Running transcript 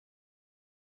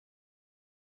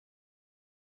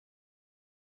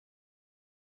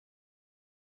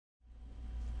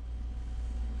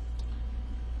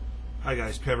Hi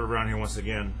guys, Pebber around here once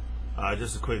again.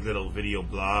 Just a quick little video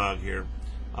blog here.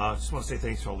 Just want to say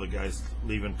thanks to all the guys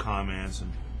leaving comments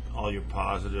and all your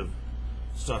positive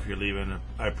stuff you're leaving.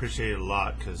 I appreciate it a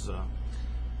lot because,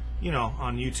 you know,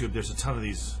 on YouTube there's a ton of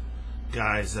these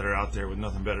guys that are out there with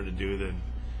nothing better to do than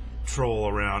troll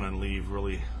around and leave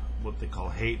really what they call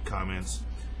hate comments.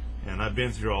 And I've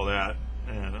been through all that,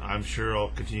 and I'm sure I'll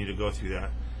continue to go through that.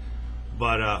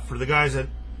 But for the guys that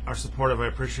are supportive, I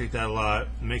appreciate that a lot.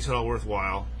 It makes it all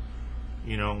worthwhile.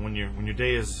 You know, when your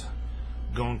day is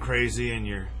going crazy and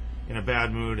you're in a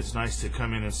bad mood, it's nice to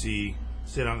come in and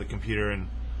sit on the computer and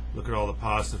look at all the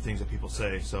positive things that people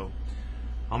say. So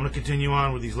I'm going to continue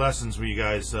on with these lessons with you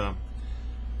guys.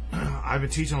 I've been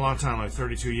teaching a long time, like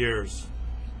 32 years,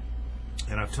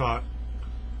 and I've taught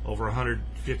over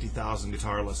 150,000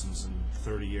 guitar lessons in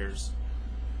 30 years.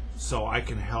 So I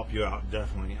can help you out,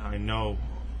 definitely. I know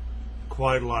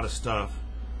quite a lot of stuff.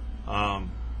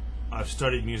 I've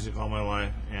studied music all my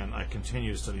life, and I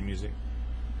continue to study music.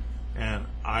 And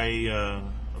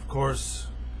of course,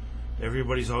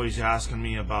 everybody's always asking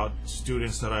me about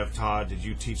students that I've taught. Did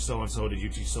you teach so-and-so? Did you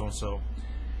teach so-and-so?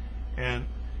 And,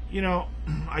 you know,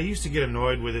 I used to get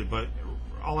annoyed with it, but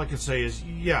all I can say is,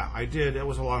 yeah, I did. It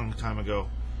was a long time ago.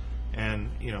 And,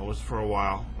 you know, it was for a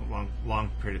while, a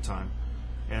long period of time.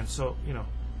 And so, you know,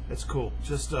 it's cool.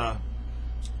 Just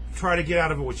try to get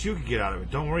out of it what you can get out of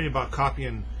it. Don't worry about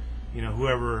copying, you know,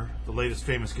 whoever the latest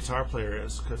famous guitar player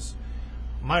is, because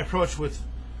my approach with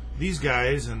these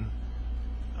guys and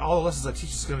all the lessons I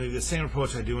teach is going to be the same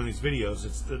approach I do in these videos.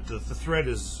 It's the thread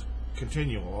is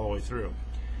continual all the way through.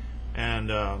 And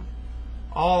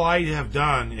all I have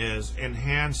done is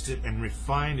enhanced it and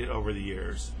refined it over the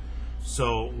years.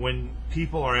 So when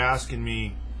people are asking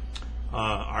me,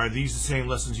 are these the same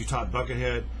lessons you taught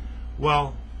Buckethead?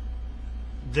 Well,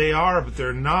 they are, but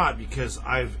they're not, because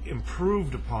I've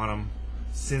improved upon them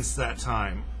since that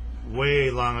time,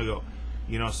 way long ago.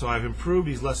 You know, so I've improved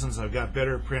these lessons. I've got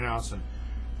better printouts and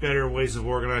better ways of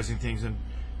organizing things and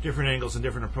different angles and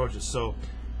different approaches. So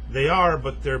they are,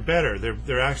 but they're better.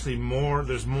 They're actually more.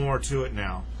 There's more to it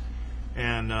now,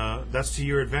 and that's to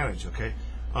your advantage. Okay.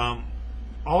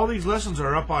 All these lessons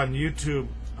are up on YouTube.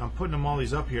 I'm putting them all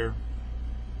these up here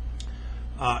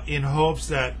in hopes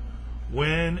that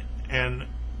when and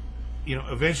you know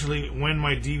eventually when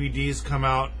my DVDs come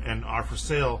out and are for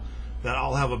sale, that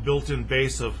I'll have a built-in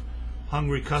base of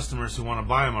hungry customers who want to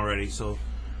buy them already. So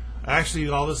actually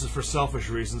all this is for selfish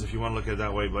reasons, if you want to look at it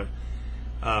that way. But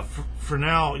for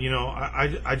now, you know,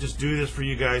 I just do this for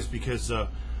you guys because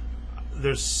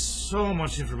there's so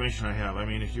much information I have. I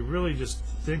mean, if you really just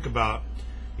think about,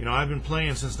 you know, I've been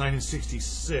playing since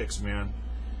 1966, man,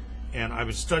 and I've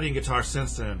been studying guitar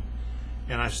since then,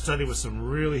 and I've studied with some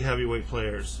really heavyweight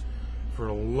players for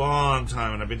a long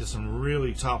time, and I've been to some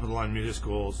really top-of-the-line music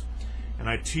schools, and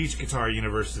I teach Guitar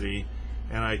University,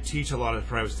 and I teach a lot of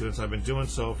private students. I've been doing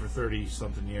so for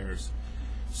 30-something years.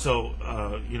 So,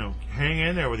 you know, hang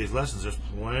in there with these lessons. There's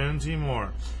plenty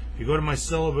more. If you go to my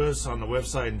syllabus on the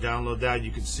website and download that,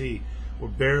 you can see we're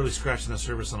barely scratching the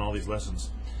surface on all these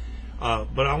lessons.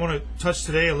 But I want to touch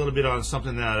today a little bit on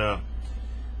something that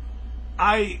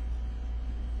I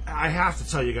have to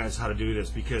tell you guys how to do this,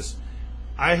 because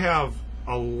I have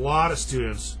a lot of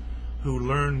students who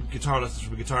learn guitar lessons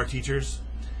from guitar teachers,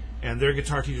 and their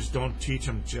guitar teachers don't teach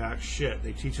them jack shit.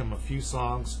 They teach them a few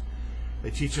songs.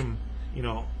 They teach them, you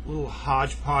know, little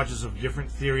hodgepodges of different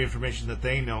theory information that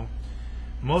they know,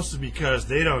 mostly because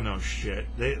they don't know shit.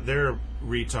 They're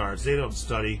retards. They don't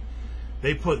study.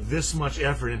 They put this much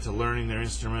effort into learning their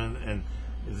instrument and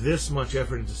this much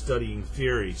effort into studying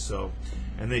theory. So,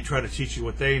 and they try to teach you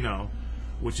what they know,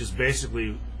 which is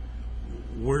basically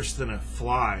worse than a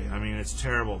fly. I mean, it's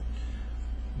terrible.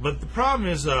 But the problem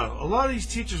is, a lot of these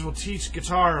teachers will teach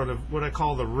guitar on what I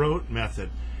call the rote method,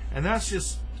 and that's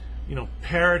just, you know,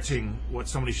 parroting what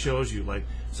somebody shows you. Like,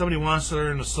 somebody wants to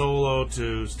learn a solo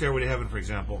to Stairway to Heaven, for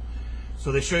example.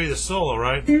 So they show you the solo,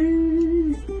 right?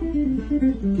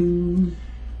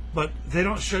 But they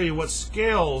don't show you what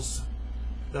scales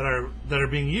that are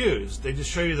being used. They just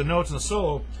show you the notes in the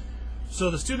solo, so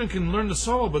the student can learn the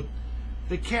solo, but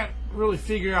they can't really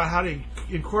figure out how to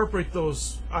incorporate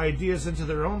those ideas into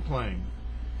their own playing.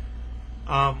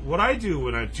 What I do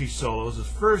when I teach solos is,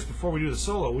 first, before we do the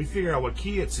solo, we figure out what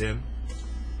key it's in.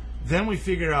 Then we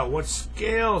figure out what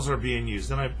scales are being used.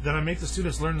 Then I make the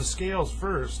students learn the scales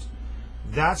first.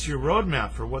 That's your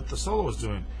roadmap for what the solo is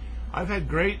doing. I've had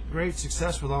great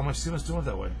success with all my students doing it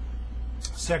that way.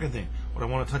 Second thing, what I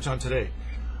want to touch on today,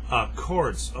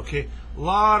 chords. Okay, a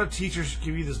lot of teachers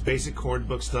give you this basic chord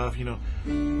book stuff. You know,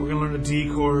 we're gonna learn a D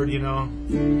chord. You know,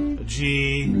 a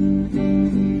G,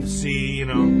 a C. You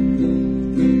know,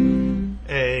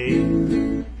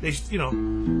 A. They, you know,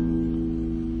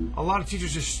 a lot of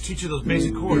teachers just teach you those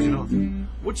basic chords. You know,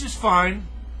 which is fine.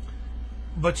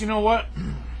 But you know what?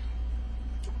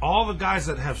 All the guys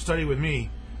that have studied with me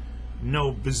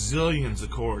know bazillions of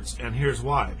chords, and here's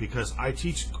why. Because I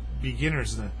teach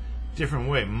beginners in a different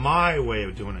way, my way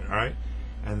of doing it, all right?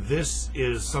 And this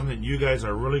is something you guys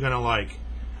are really going to like.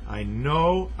 I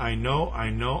know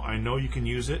you can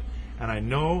use it, and I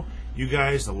know you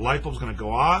guys, the light bulb's going to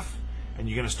go off, and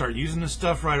you're going to start using this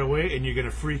stuff right away, and you're going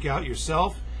to freak out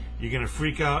yourself. You're going to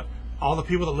freak out all the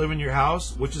people that live in your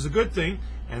house, which is a good thing,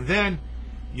 and then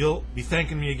you'll be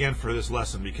thanking me again for this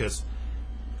lesson, because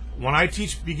when I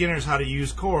teach beginners how to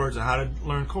use chords and how to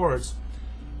learn chords,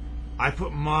 I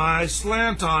put my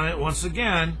slant on it once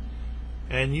again,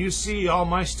 and you see all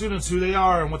my students who they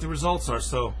are and what the results are.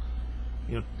 So,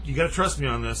 you know, you got to trust me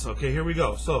on this. Okay, here we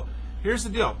go. So, here's the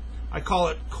deal. I call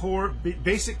it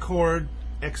basic chord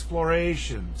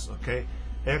explorations. Okay,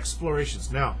 explorations.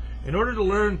 Now, in order to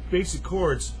learn basic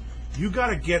chords, you got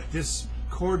to get this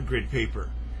chord grid paper.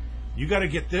 You got to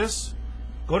get this.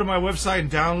 Go to my website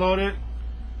and download it.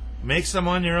 Make some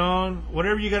on your own.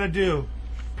 Whatever you got to do.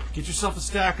 Get yourself a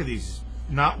stack of these.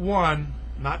 Not one,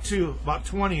 not two, about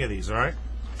 20 of these, all right?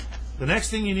 The next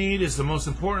thing you need is the most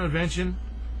important invention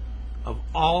of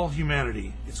all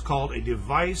humanity. It's called a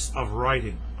device of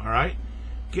writing, all right?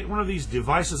 Get one of these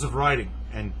devices of writing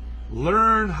and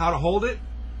learn how to hold it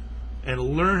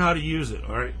and learn how to use it,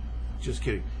 all right? Just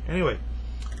kidding. Anyway,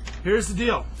 here's the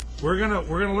deal. We're gonna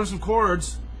learn some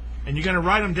chords, and you're gonna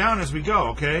write them down as we go,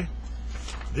 okay?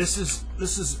 This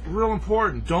is real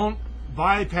important. Don't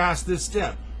bypass this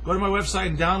step. Go to my website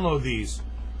and download these.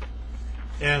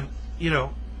 And, you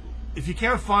know, if you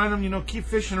can't find them, you know, keep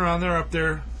fishing around there, up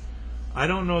there. I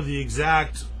don't know the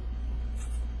exact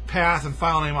path and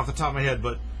file name off the top of my head,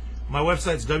 but my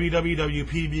website's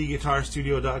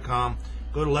www.pbguitarstudio.com.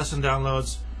 Go to lesson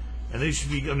downloads, and they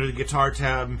should be under the guitar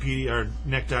tab and or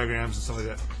neck diagrams and stuff like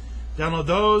that. Download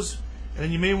those, and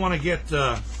then you may want to get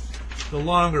the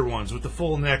longer ones with the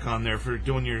full neck on there for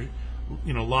doing your,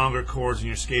 you know, longer chords and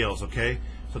your scales. Okay,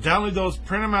 so download those,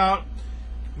 print them out,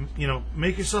 you know,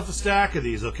 make yourself a stack of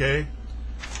these. Okay,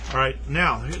 all right.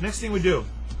 Now, next thing we do,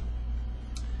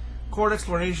 chord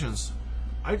explorations.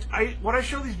 What I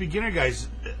show these beginner guys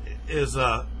is,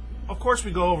 of course,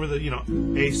 we go over the, you know,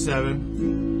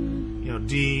 A7, you know,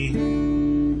 D,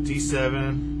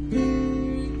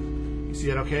 D7. You see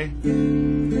that? Okay.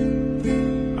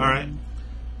 All right.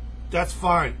 That's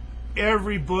fine.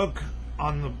 Every book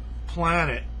on the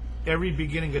planet, every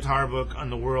beginning guitar book in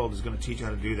the world is going to teach you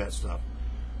how to do that stuff.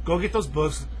 Go get those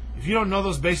books. If you don't know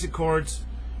those basic chords,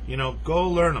 you know, go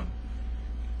learn them.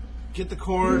 Get the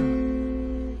chord,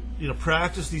 you know,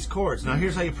 practice these chords. Now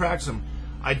here's how you practice them.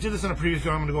 I did this on a previous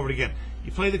video, I'm going to go over it again.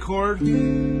 You play the chord,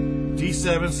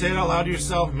 D7, say it out loud to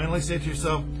yourself, mentally say it to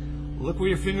yourself, look where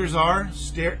your fingers are,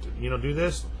 stare, you know, do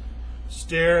this,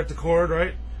 stare at the chord,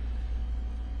 right?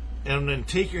 And then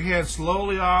take your hand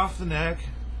slowly off the neck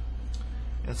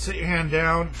and set your hand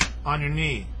down on your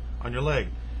knee, on your leg.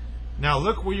 Now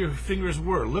look where your fingers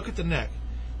were. Look at the neck.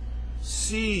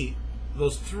 See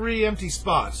those 3 empty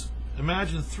spots.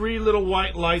 Imagine 3 little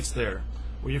white lights there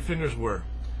where your fingers were.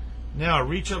 Now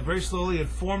reach up very slowly and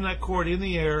form that chord in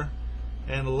the air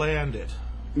and land it.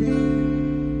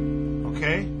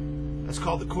 Okay? That's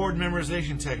called the chord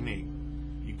memorization technique.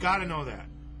 You got to know that.